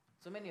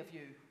So many of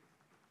you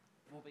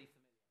will be familiar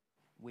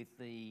with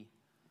the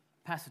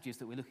passages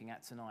that we're looking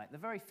at tonight. The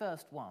very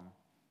first one,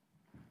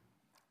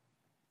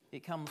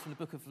 it comes from the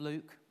book of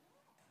Luke.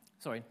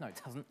 Sorry, no, it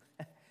doesn't.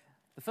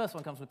 The first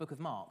one comes from the book of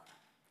Mark.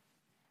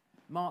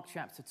 Mark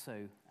chapter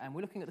 2, and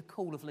we're looking at the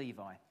call of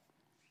Levi.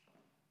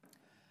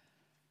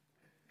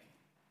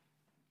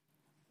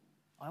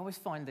 I always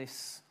find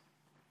this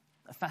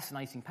a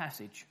fascinating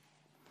passage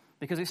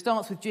because it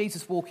starts with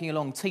Jesus walking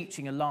along,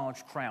 teaching a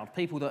large crowd,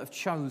 people that have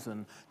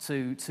chosen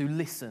to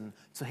listen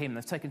to him.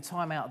 They've taken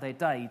time out of their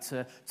day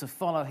to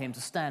follow him, to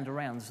stand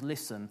around and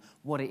listen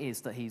what it is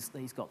that he's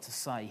got to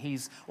say.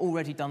 He's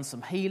already done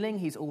some healing.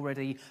 He's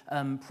already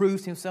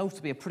proved himself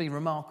to be a pretty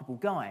remarkable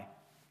guy.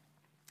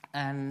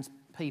 And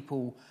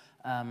people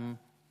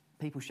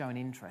showing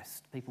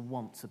interest. People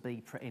want to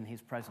be in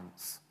his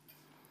presence.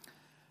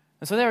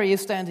 And so there he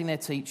is standing there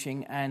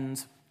teaching,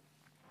 and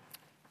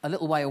a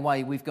little way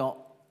away we've got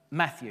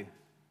Matthew,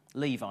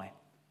 Levi,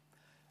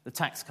 the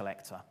tax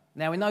collector.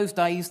 Now in those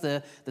days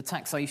the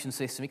taxation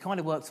system, it kind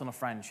of worked on a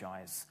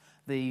franchise.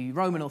 The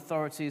Roman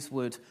authorities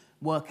would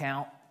work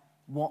out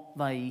what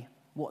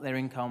their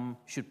income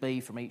should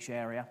be from each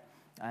area,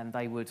 and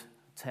they would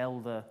tell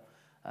the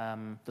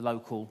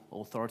local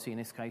authority, in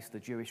this case the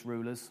Jewish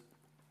rulers,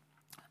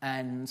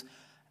 and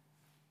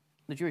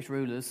the Jewish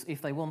rulers,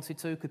 if they wanted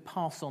to, could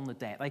pass on the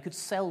debt. They could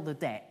sell the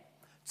debt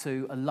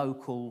to a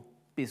local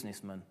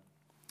businessman.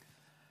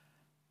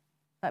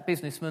 That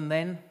businessman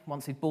then,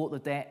 once he'd bought the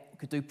debt,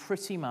 could do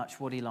pretty much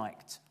what he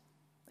liked.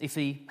 If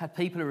he had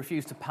people who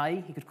refused to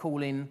pay, he could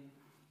call in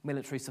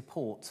military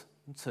support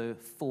to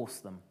force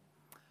them.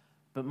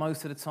 But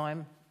most of the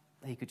time,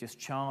 he could just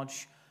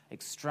charge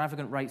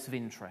extravagant rates of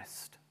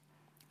interest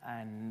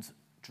and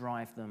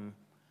drive them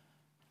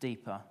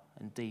deeper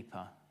and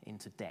deeper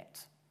into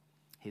debt,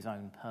 his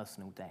own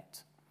personal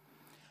debt.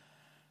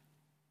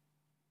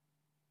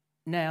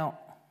 Now,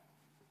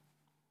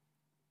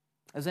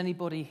 has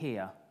anybody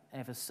here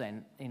ever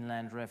sent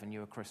Inland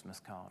Revenue a Christmas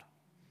card?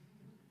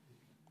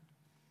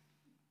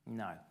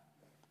 No.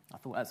 I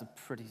thought that's a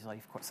pretty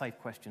safe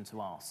question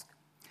to ask.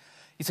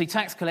 You see,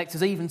 tax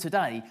collectors, even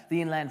today,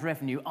 the Inland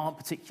Revenue aren't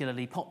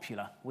particularly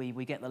popular.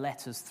 We get the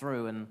letters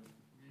through and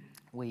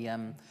we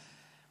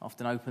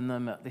often open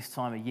them at this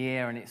time of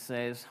year and it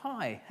says,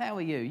 "Hi, how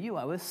are you? You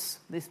owe us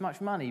this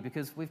much money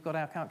because we've got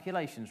our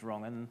calculations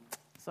wrong and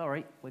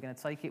sorry, we're going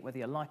to take it whether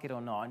you like it or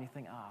not." And you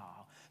think,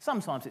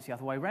 sometimes it's the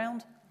other way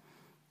round.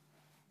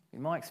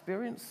 In my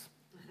experience,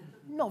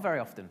 not very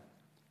often.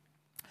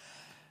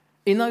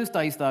 In those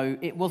days, though,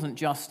 it wasn't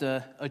just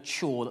a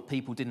chore that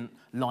people didn't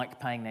like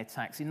paying their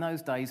tax. In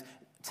those days,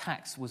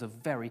 tax was a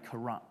very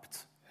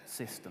corrupt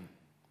system.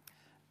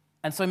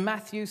 And so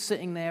Matthew,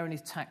 sitting there in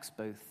his tax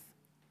booth,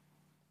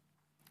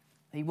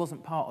 he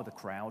wasn't part of the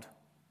crowd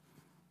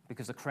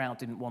because the crowd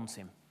didn't want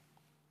him.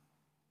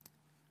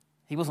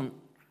 He wasn't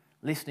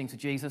listening to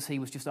Jesus, he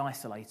was just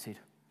isolated.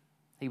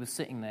 He was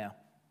sitting there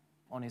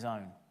on his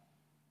own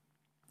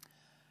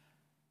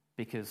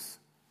because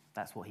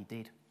that's what he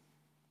did.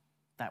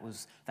 That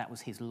was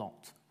his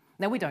lot.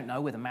 Now, we don't know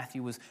whether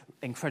Matthew was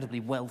incredibly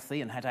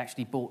wealthy and had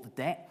actually bought the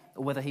debt,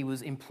 or whether he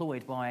was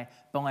employed by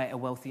a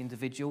wealthy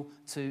individual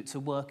to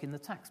work in the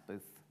tax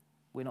booth.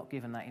 We're not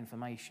given that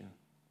information.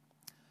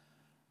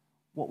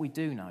 What we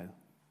do know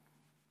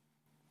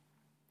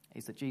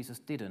is that Jesus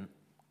didn't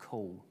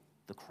call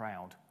the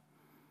crowd.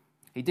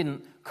 He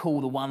didn't call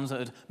the ones that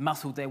had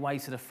muscled their way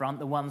to the front,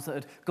 the ones that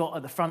had got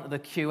at the front of the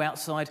queue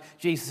outside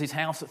Jesus'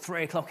 house at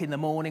 3 o'clock in the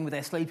morning with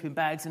their sleeping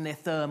bags and their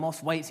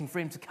thermos, waiting for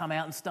him to come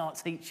out and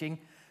start teaching.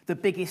 The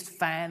biggest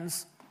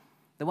fans,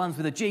 the ones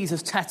with a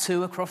Jesus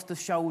tattoo across the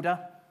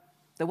shoulder,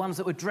 the ones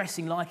that were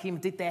dressing like him,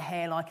 did their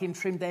hair like him,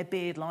 trimmed their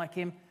beard like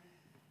him.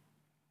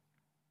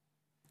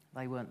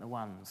 They weren't the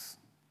ones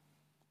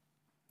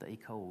that he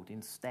called.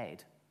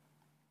 Instead,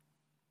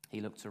 he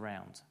looked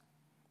around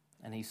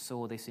and he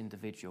saw this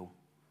individual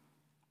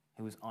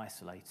who was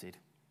isolated,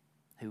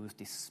 who was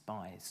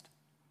despised,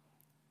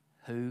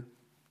 who,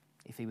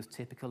 if he was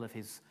typical of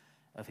his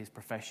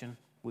profession,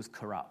 was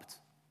corrupt,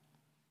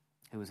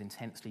 who was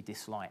intensely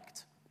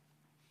disliked.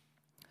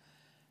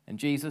 And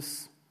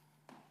Jesus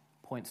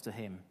points to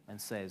him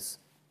and says,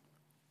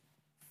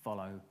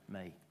 "Follow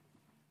me."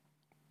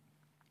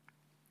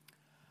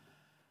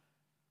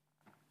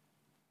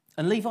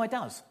 And Levi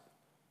does.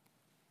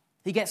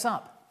 He gets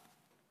up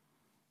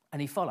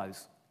and he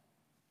follows.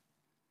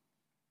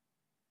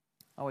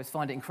 I always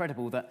find it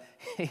incredible that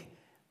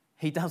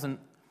he doesn't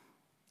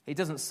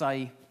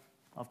say,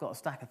 "I've got a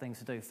stack of things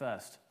to do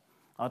first.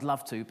 I'd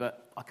love to,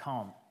 but I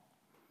can't."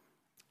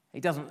 He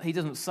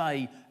doesn't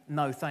say,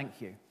 "No,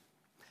 thank you."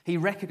 He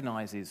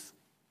recognizes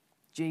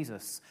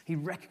Jesus. He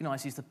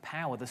recognizes the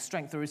power, the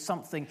strength.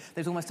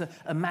 There's almost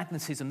a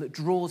magnetism that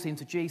draws him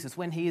to Jesus.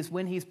 When he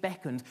is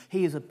beckoned,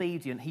 he is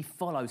obedient. He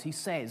follows. He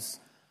says,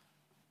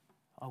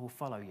 "I will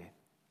follow you."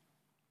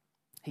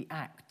 He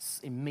acts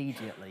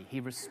immediately. He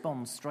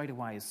responds straight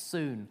away as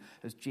soon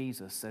as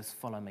Jesus says,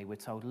 "Follow me." We're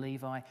told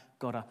Levi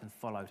got up and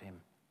followed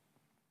him.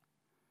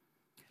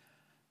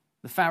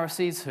 The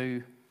Pharisees,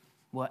 who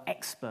were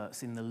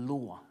experts in the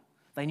law.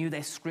 They knew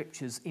their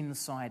scriptures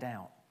inside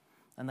out.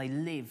 And they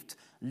lived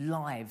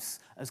lives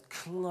as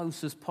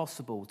close as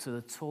possible to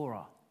the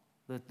Torah,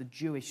 the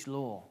Jewish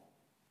law.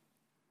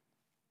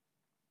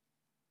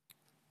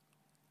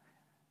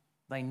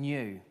 They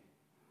knew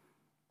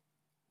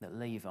that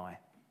Levi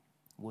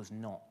was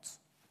not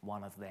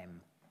one of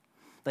them.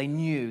 They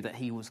knew that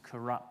he was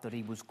corrupt, that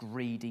he was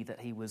greedy, that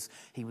he was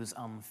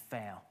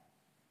unfair.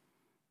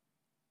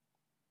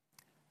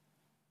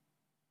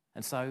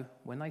 And so,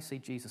 when they see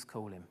Jesus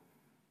call him,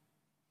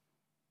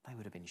 they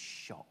would have been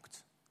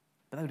shocked.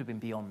 But they would have been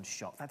beyond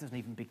shocked. That doesn't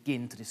even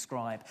begin to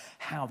describe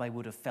how they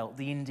would have felt,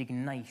 the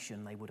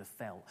indignation they would have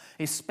felt,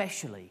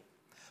 especially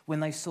when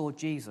they saw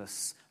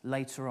Jesus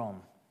later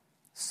on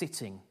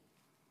sitting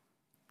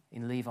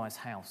in Levi's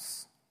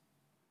house,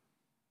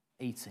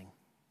 eating,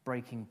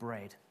 breaking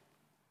bread.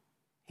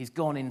 He's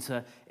gone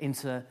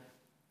into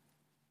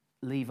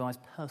Levi's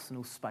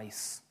personal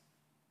space.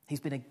 He's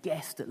been a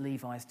guest at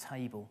Levi's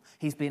table.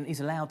 He's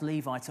allowed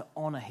Levi to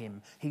honour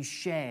him. He's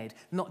shared,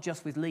 not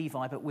just with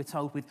Levi, but we're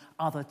told with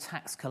other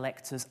tax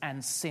collectors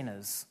and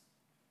sinners.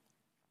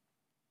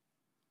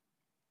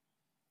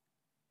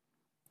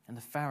 And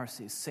the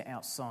Pharisees sit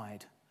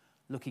outside,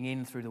 looking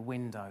in through the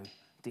window,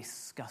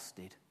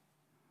 disgusted.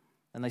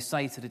 And they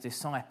say to the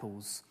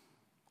disciples,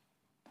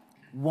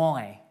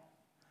 "Why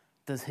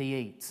does he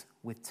eat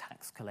with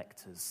tax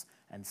collectors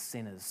and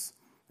sinners?"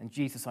 And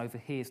Jesus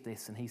overhears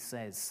this and he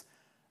says,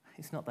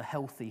 "It's not the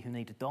healthy who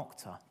need a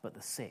doctor, but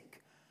the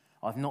sick.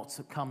 I've not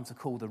come to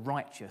call the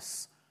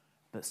righteous,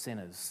 but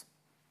sinners."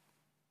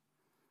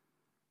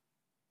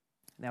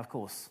 Now, of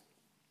course,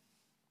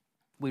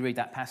 we read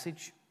that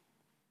passage,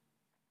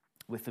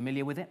 we're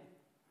familiar with it,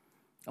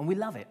 and we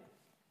love it.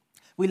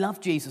 We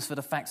love Jesus for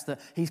the fact that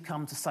he's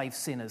come to save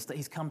sinners, that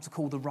he's come to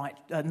call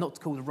not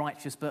to call the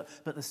righteous, but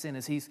the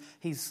sinners. He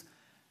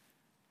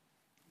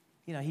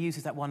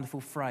uses that wonderful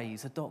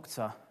phrase, a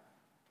doctor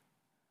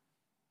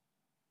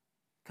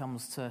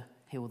comes to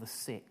heal the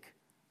sick,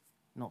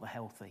 not the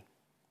healthy.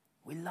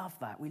 We love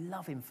that. We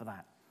love him for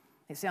that.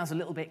 It sounds a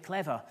little bit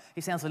clever.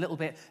 It sounds a little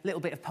bit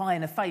of pie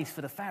in the face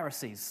for the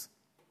Pharisees.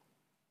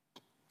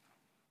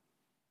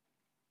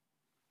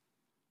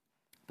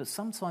 But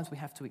sometimes we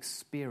have to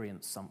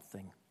experience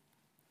something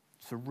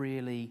to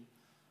really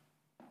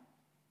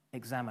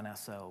examine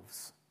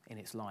ourselves in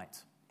its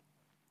light.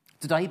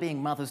 Today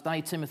being Mother's Day,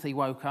 Timothy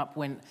woke up,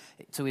 went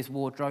to his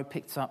wardrobe,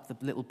 picked up the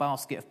little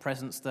basket of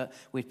presents that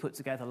we'd put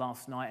together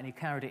last night, and he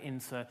carried it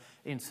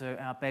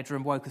into our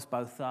bedroom, woke us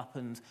both up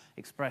and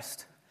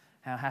expressed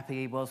how happy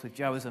he was with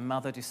Jo as a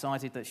mother,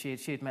 decided that she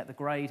had met the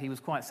grade. He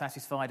was quite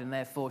satisfied and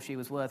therefore she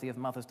was worthy of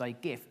Mother's Day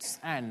gifts.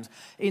 And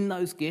in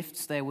those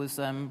gifts there was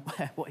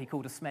what he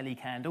called a smelly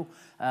candle.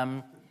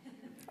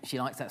 She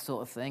likes that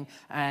sort of thing.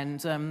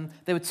 And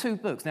there were 2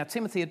 books. Now,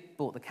 Timothy had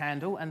bought the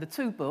candle, and the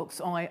 2 books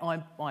I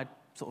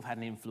sort of had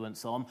an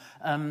influence on.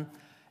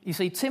 You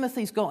see,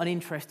 Timothy's got an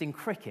interest in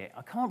cricket.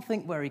 I can't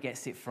think where he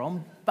gets it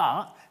from,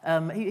 but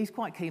he's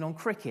quite keen on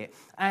cricket.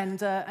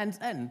 And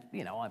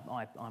you know,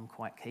 I'm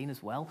quite keen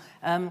as well.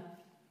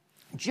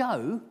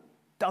 Jo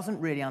doesn't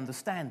really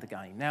understand the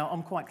game. Now,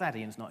 I'm quite glad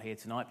Ian's not here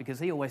tonight because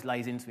he always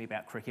lays into me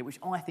about cricket, which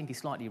I think is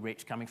slightly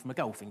rich coming from a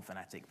golfing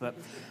fanatic, but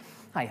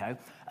hey-ho.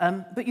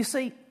 But you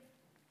see,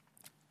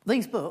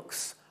 these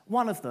books,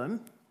 one of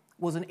them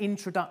was an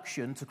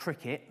introduction to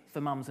cricket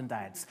for mums and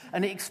dads.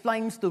 And it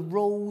explains the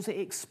rules, it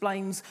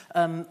explains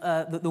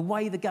the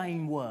way the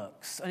game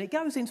works. And it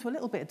goes into a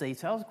little bit of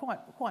detail. I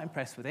was quite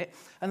impressed with it.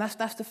 And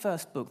that's the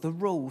first book, the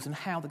rules and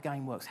how the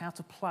game works, how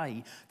to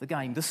play the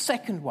game. The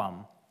second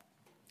one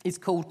is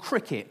called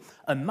Cricket,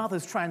 a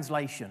Mother's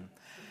Translation.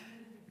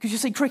 Because you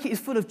see, cricket is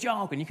full of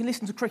jargon. You can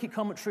listen to cricket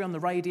commentary on the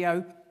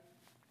radio.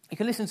 You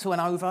can listen to an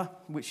over,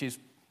 which is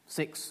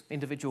 6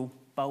 individual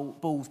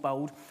balls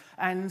bowled,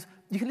 and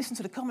you can listen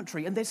to the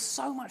commentary, and there's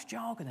so much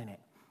jargon in it.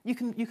 You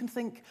can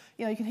think,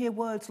 you can hear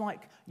words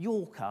like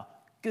Yorker,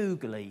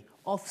 googly,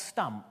 off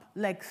stump,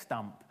 leg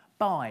stump,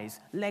 buys,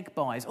 leg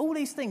buys, all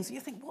these things. You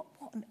think, what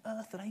on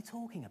earth are they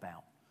talking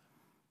about?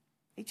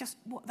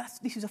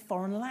 This is a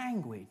foreign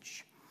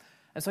language.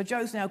 And so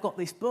Jo's now got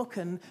this book,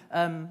 and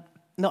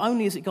not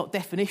only has it got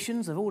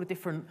definitions of all the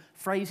different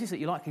phrases that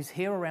you likely to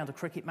hear around a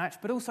cricket match,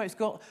 but also it's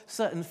got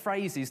certain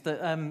phrases that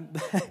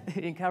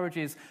it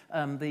encourages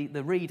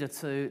the reader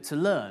to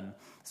learn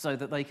so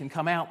that they can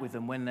come out with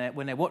them when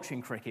they're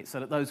watching cricket, so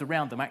that those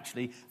around them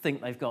actually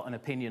think they've got an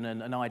opinion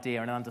and an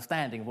idea and an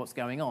understanding of what's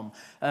going on.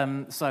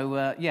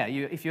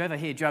 If you ever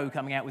hear Jo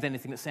coming out with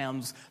anything that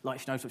sounds like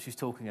she knows what she's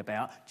talking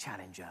about,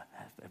 challenge her.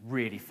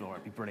 Really floor,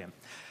 it'd be brilliant.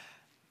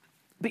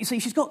 But you see,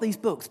 she's got these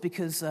books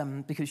because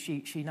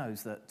she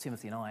knows that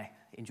Timothy and I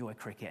enjoy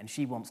cricket, and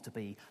she wants to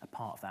be a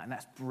part of that, and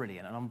that's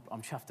brilliant. And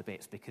I'm chuffed to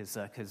bits because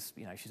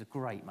she's a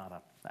great mother,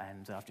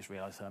 and I've just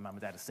realised her mum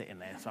and dad are sitting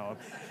there, so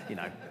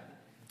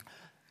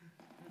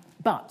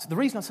But the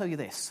reason I tell you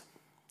this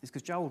is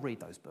because Jo will read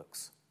those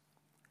books.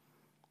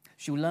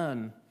 She'll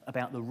learn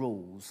about the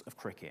rules of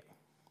cricket.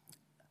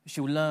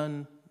 She'll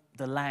learn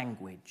the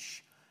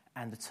language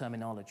and the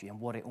terminology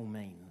and what it all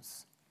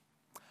means.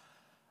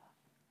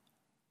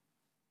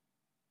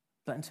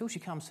 But until she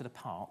comes to the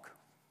park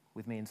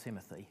with me and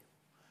Timothy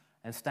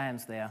and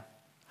stands there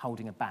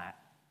holding a bat,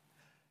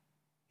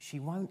 she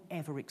won't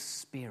ever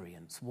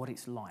experience what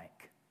it's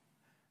like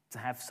to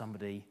have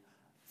somebody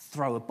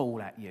throw a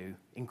ball at you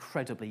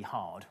incredibly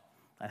hard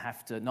and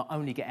have to not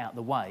only get out of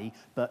the way,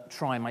 but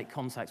try and make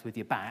contact with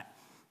your bat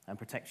and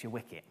protect your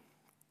wicket.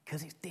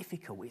 Because it's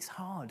difficult, it's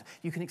hard.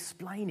 You can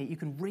explain it, you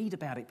can read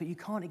about it, but you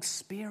can't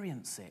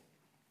experience it.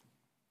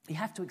 You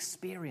have to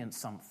experience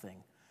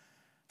something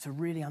to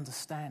really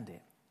understand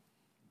it.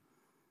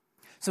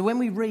 So when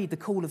we read the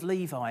Call of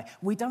Levi,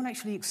 we don't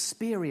actually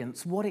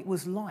experience what it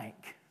was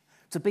like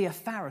to be a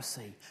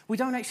Pharisee. We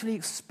don't actually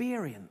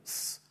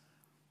experience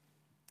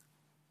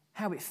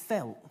how it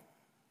felt.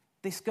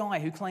 This guy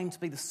who claimed to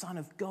be the Son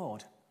of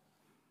God,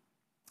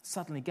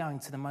 suddenly going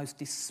to the most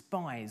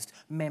despised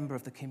member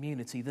of the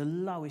community, the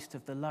lowest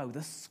of the low,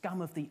 the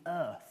scum of the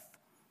earth,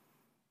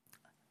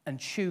 and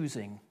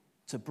choosing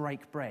to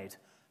break bread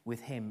with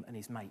him and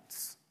his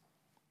mates.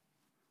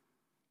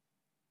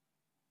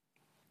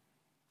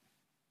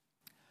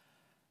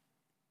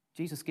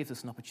 Jesus gives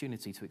us an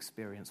opportunity to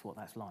experience what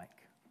that's like.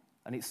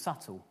 And it's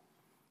subtle,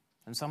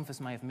 and some of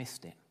us may have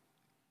missed it.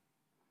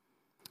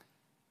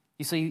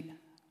 You see,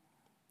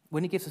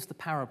 when he gives us the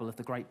parable of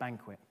the great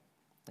banquet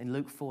in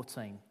Luke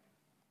 14,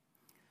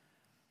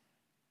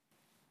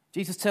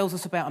 Jesus tells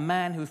us about a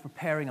man who was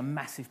preparing a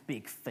massive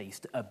big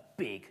feast, a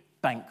big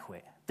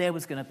banquet. There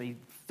was going to be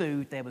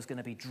food, there was going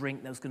to be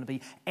drink, there was going to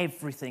be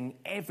everything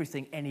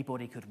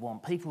anybody could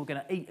want. People were going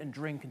to eat and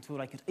drink until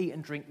they could eat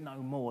and drink no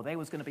more. There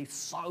was going to be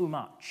so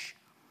much.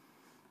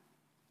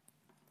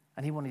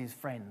 And he wanted his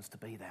friends to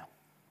be there.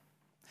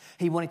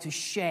 He wanted to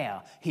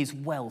share his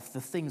wealth,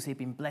 the things he'd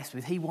been blessed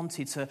with. He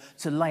wanted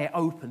to lay it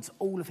open to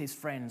all of his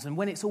friends. And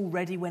when it's all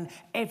ready, when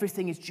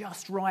everything is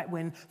just right,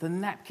 when the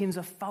napkins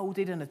are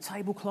folded and the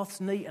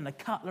tablecloth's neat and the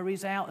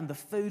cutlery's out and the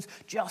food's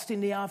just in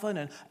the oven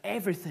and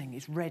everything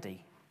is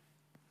ready,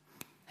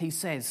 he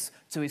says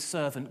to his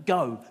servant,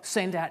 "Go,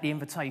 send out the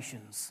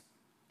invitations.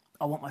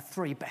 I want my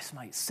 3 best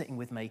mates sitting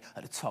with me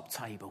at the top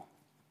table.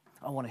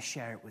 I want to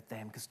share it with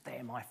them because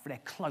they're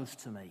close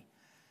to me.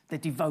 They're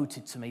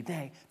devoted to me.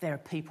 They're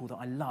people that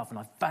I love and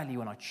I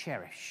value and I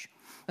cherish."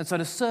 And so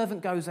the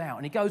servant goes out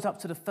and he goes up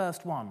to the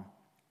first one.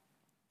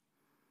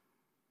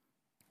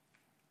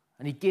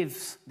 And he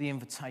gives the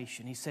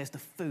invitation. He says, "The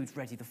food's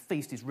ready, the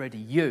feast is ready.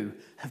 You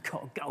have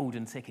got a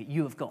golden ticket.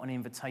 You have got an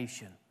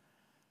invitation.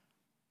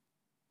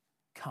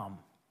 Come."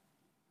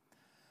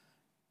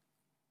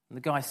 And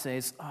the guy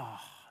says,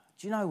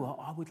 "Do you know what?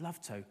 I would love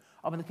to.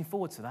 I've been looking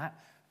forward to that.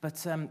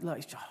 But look,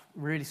 it's just,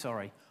 really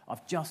sorry.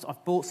 I've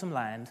bought some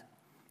land.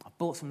 I've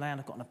got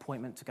an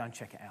appointment to go and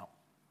check it out.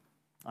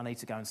 I need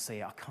to go and see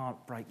it. I can't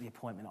break the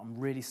appointment. I'm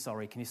really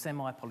sorry. Can you send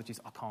my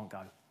apologies? I can't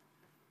go."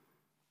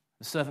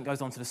 The servant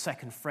goes on to the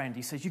second friend.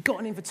 He says, "You've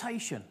got an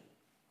invitation.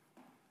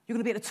 You're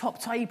going to be at the top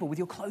table with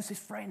your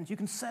closest friends. You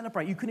can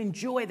celebrate. You can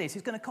enjoy this.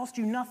 It's going to cost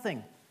you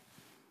nothing."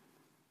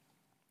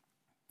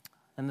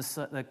 And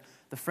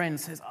the friend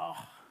says,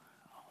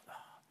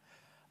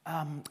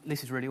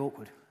 "This is really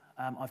awkward.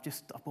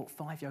 I've bought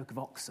 5 yoke of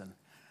oxen.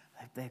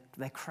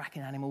 They're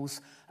cracking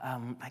animals.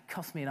 They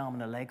cost me an arm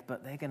and a leg,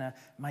 but they're going to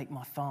make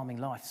my farming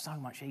life so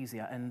much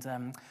easier.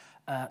 And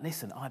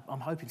listen,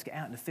 I'm hoping to get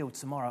out in the field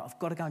tomorrow. I've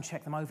got to go and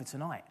check them over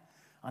tonight.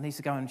 I need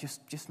to go and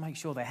just make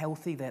sure they're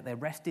healthy, they're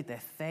rested, they're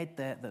fed,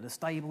 that the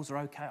stables are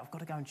okay. I've got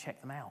to go and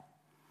check them out.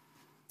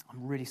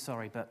 I'm really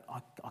sorry, but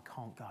I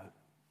can't go."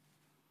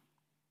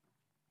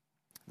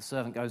 The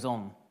servant goes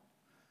on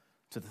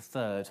to the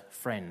third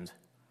friend,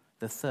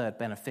 the third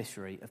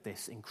beneficiary of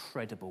this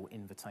incredible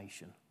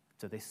invitation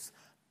to this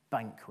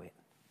banquet.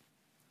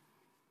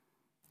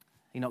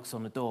 He knocks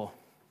on the door.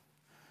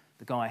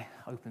 The guy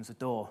opens the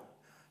door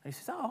and he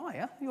says, "Oh,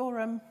 hiya,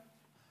 you're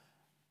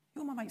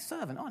my mate's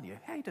servant, aren't you?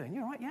 How you doing?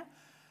 You all right, yeah?"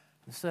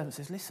 And the servant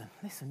says, Listen,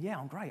 yeah,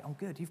 I'm great, I'm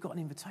good. You've got an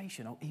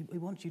invitation. He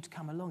wants you to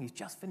come along. He's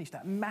just finished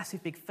that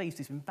massive big feast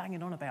he's been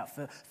banging on about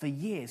for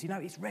years. You know,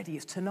 it's ready,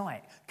 it's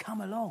tonight.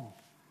 Come along."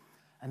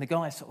 And the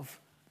guy sort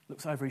of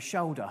looks over his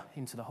shoulder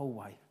into the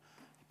hallway.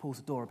 He pulls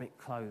the door a bit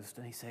closed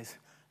and he says,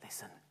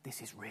 "Listen,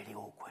 this is really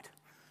awkward.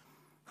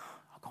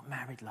 I got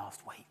married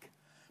last week.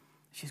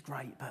 She's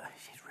great, but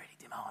she's really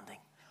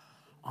demanding.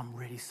 I'm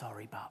really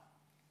sorry, but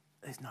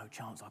there's no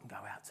chance I can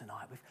go out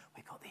tonight.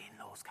 We've got the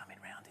in-laws coming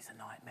round. It's a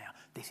nightmare.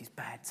 This is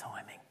bad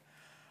timing.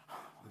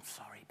 I'm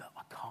sorry, but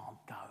I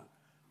can't go.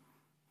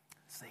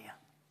 See ya."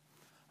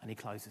 And he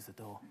closes the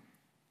door.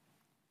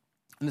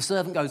 And the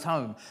servant goes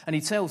home and he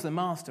tells the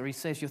master, he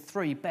says, "Your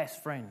 3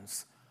 best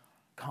friends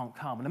can't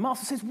come." And the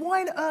master says,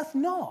 "Why on earth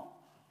not?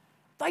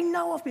 They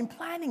know I've been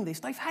planning this.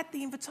 They've had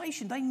the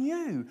invitation. They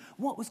knew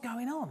what was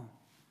going on.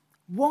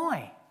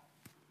 Why?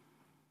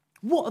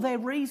 What are their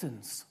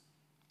reasons?"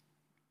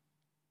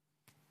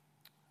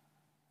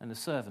 And the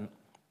servant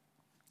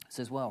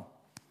says, "Well,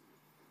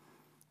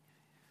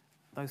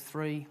 those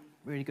 3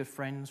 really good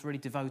friends, really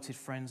devoted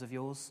friends of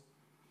yours,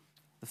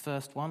 the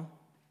first one,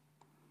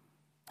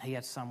 he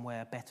had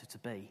somewhere better to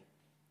be.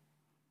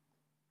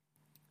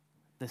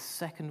 The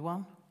second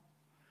one,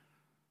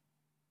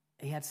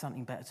 he had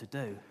something better to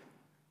do.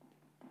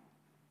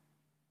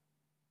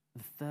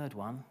 The third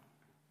one,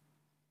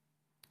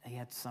 he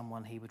had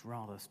someone he would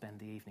rather spend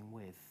the evening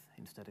with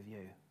instead of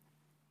you.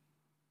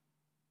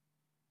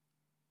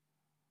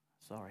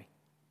 Sorry.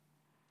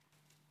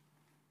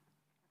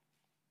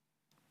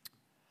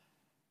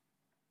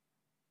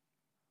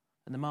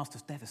 And the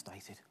master's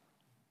devastated.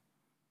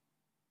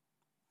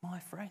 My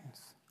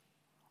friends,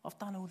 I've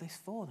done all this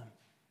for them.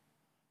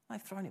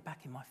 They've thrown it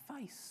back in my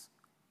face.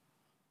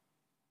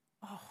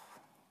 Oh.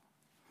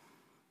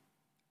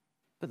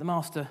 But the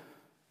master,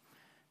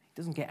 he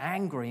doesn't get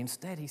angry.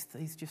 Instead, he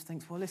just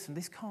thinks, well, listen,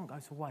 this can't go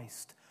to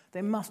waste.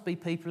 There must be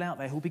people out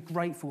there who'll be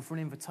grateful for an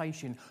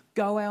invitation.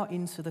 Go out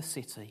into the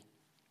city.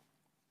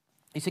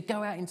 He said,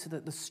 go out into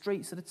the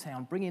streets of the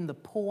town, bring in the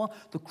poor,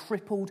 the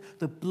crippled,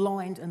 the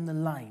blind and the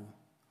lame.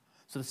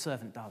 So the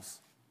servant does.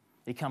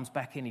 He comes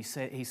back in, he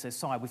says,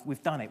 Sire,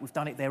 we've done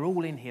it, they're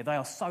all in here. They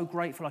are so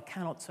grateful, I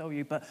cannot tell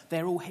you, but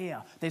they're all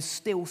here. There's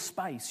still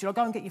space. Should I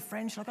go and get your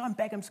friends? Should I go and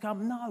beg them to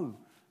come? No,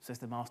 says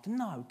the master,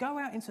 no. Go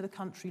out into the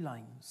country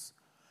lanes.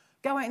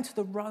 Go out into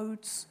the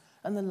roads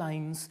and the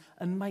lanes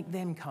and make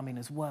them come in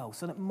as well,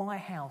 so that my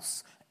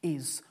house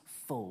is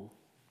full.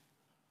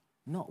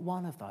 Not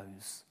one of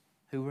those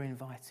who were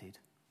invited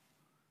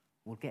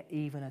will get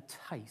even a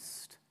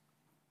taste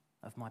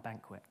of my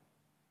banquet.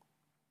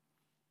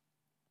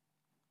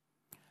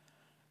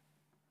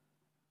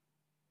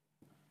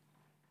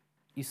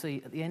 You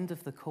see, at the end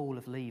of the call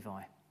of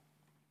Levi,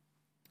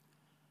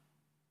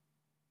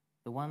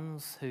 the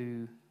ones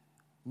who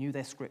knew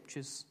their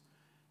scriptures,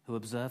 who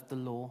observed the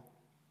law,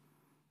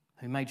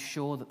 who made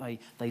sure that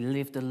they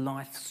lived a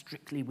life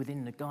strictly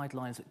within the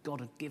guidelines that God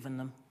had given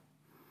them,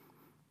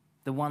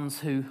 the ones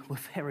who were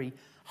very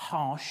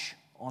harsh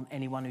on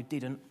anyone who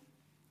didn't,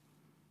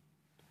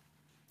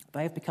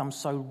 they have become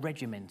so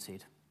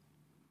regimented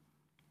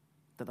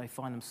that they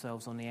find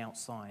themselves on the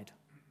outside,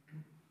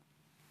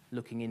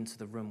 looking into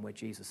the room where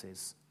Jesus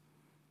is,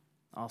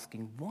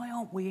 asking, why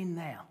aren't we in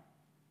there?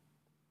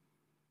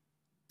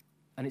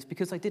 And it's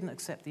because they didn't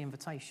accept the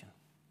invitation.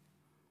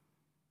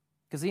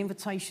 Because the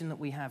invitation that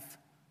we have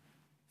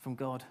from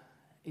God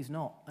is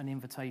not an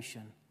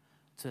invitation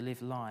to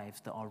live lives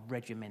that are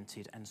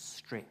regimented and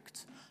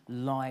strict,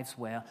 lives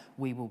where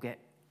we will get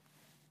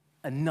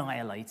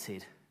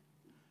annihilated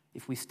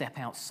if we step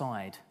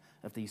outside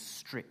of these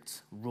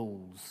strict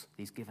rules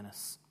He's given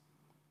us.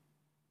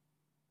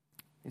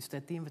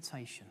 Instead, the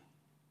invitation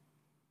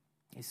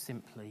is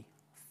simply,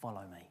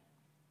 follow me.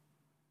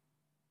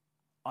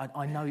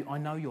 I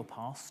know your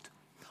past.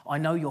 I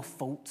know your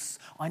faults.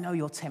 I know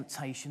your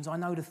temptations. I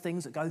know the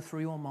things that go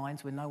through your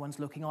minds when no one's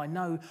looking. I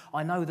know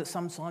that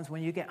sometimes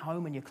when you get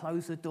home and you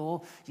close the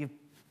door,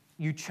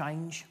 you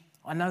change.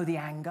 I know the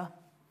anger.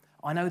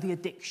 I know the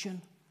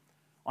addiction.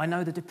 I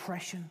know the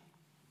depression.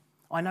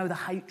 I know the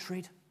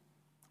hatred.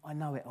 I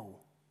know it all.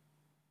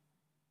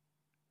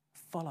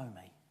 Follow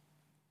me.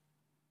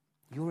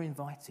 You're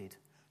invited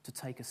to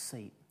take a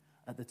seat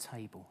at the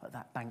table, at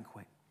that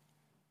banquet.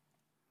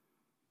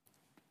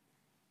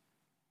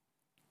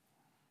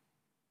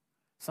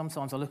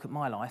 Sometimes I look at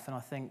my life and I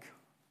think,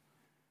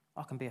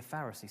 I can be a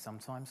Pharisee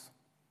sometimes.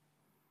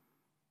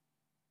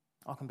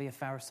 I can be a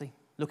Pharisee,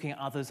 looking at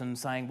others and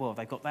saying, well,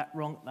 they've got that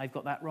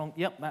wrong,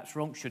 yep, that's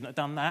wrong, shouldn't have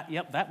done that,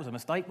 yep, that was a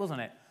mistake,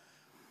 wasn't it?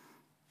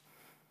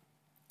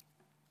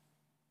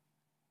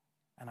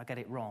 And I get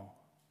it wrong.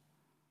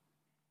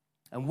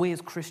 And we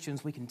as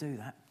Christians, we can do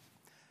that.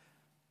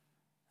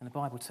 And the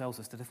Bible tells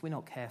us that if we're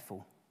not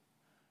careful,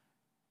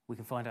 we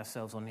can find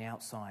ourselves on the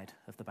outside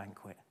of the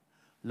banquet,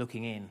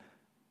 looking in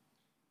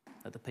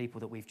at the people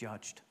that we've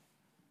judged,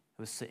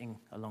 who are sitting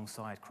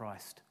alongside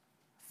Christ,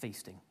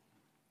 feasting.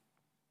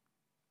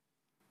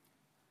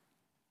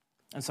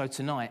 And so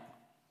tonight,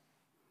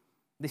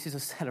 this is a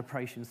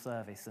celebration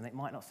service, and it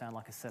might not sound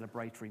like a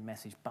celebratory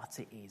message, but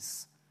it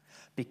is,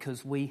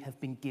 because we have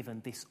been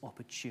given this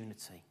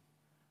opportunity.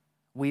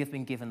 We have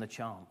been given the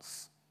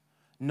chance.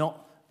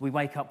 Not we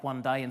wake up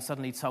one day and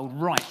suddenly told,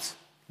 right,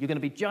 you're going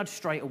to be judged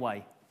straight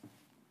away.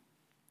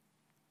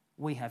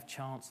 We have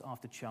chance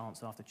after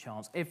chance after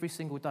chance. Every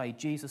single day,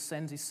 Jesus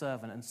sends his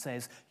servant and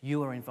says,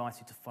 you are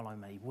invited to follow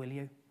me. Will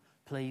you?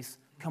 Please,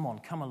 come on,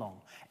 come along.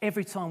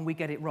 Every time we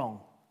get it wrong,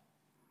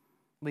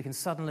 we can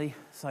suddenly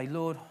say,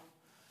 Lord,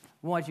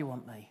 why do you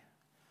want me?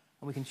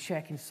 And we can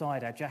check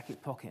inside our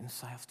jacket pocket and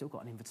say, I've still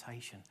got an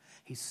invitation.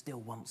 He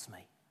still wants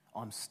me.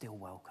 I'm still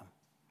welcome.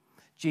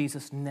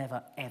 Jesus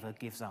never, ever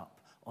gives up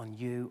on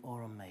you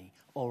or on me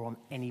or on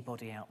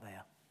anybody out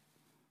there.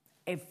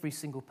 Every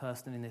single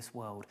person in this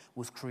world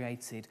was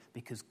created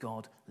because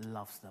God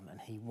loves them and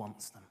he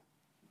wants them.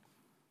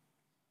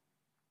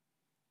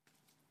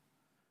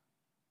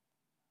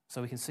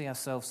 So we can see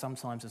ourselves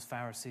sometimes as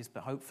Pharisees,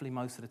 but hopefully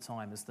most of the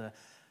time as the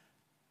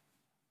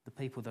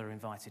people that are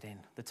invited in,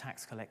 the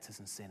tax collectors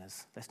and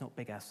sinners. Let's not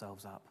big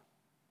ourselves up.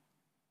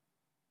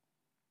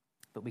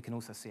 But we can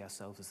also see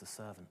ourselves as the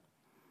servant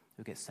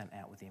who gets sent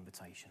out with the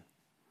invitation,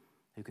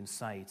 who can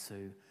say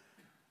to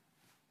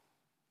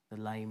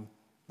the lame,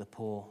 the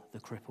poor, the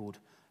crippled,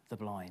 the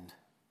blind,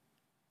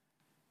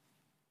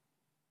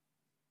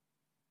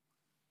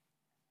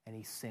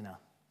 any sinner.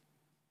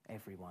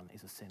 Everyone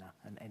is a sinner,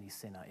 and any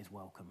sinner is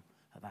welcome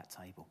at that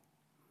table.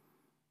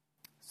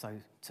 So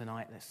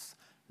tonight, let's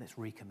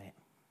recommit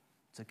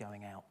to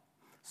going out,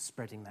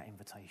 spreading that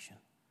invitation,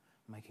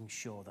 making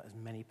sure that as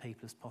many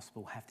people as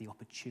possible have the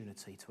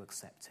opportunity to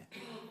accept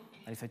it.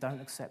 And if they don't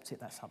accept it,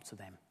 that's up to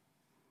them.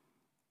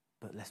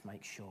 But let's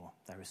make sure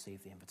they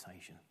receive the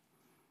invitation.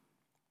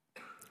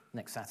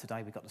 Next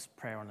Saturday, we've got this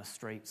Prayer on the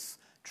Streets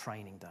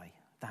training day.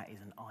 That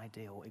is an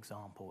ideal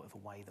example of a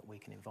way that we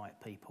can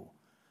invite people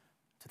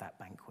to that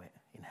banquet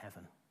in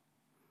heaven.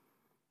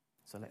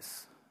 So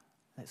let's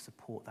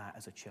support that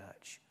as a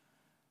church.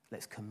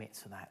 Let's commit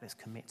to that. Let's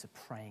commit to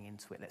praying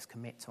into it. Let's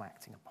commit to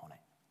acting upon it.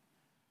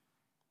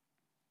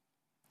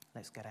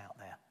 Let's get out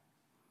there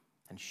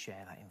and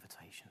share that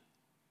invitation.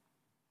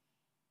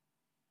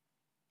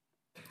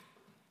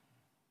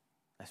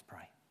 Let's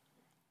pray.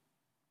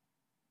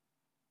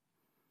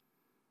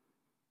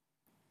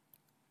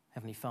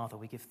 Heavenly Father,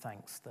 we give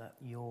thanks that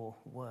your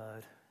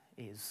word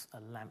is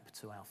a lamp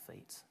to our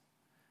feet.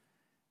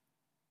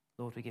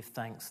 Lord, we give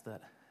thanks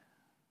that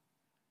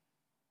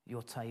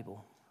your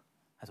table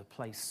has a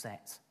place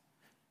set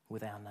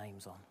with our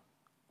names on.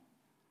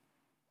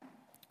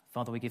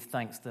 Father, we give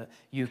thanks that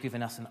you've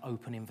given us an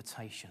open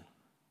invitation.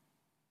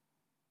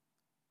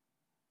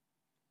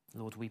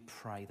 Lord, we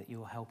pray that you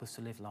will help us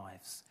to live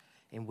lives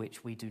in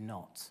which we do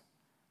not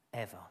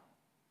ever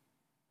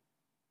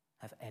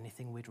have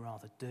anything we'd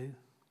rather do,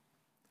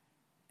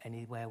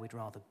 anywhere we'd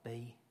rather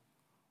be,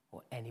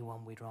 or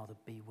anyone we'd rather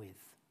be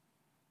with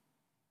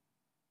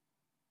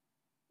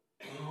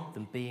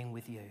than being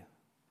with you,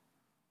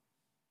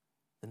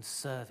 than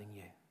serving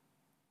you,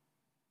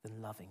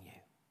 than loving you.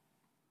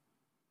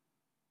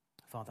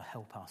 Father,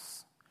 help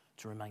us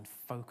to remain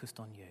focused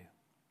on you,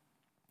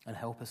 and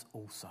help us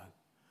also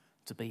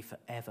to be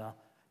forever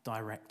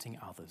directing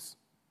others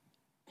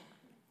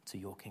to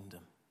your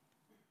kingdom.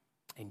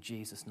 In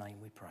Jesus'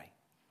 name we pray.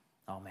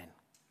 Amen.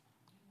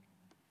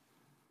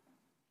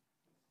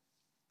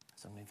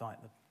 So I'm going to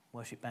invite the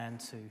worship band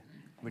to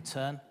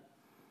return.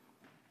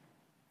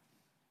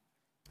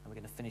 And we're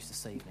going to finish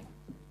this evening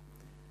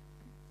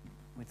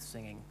with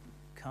singing,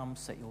 "Come,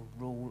 set your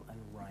rule and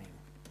reign.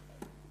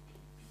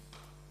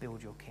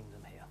 Build your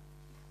kingdom here."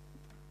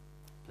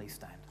 Please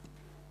stand.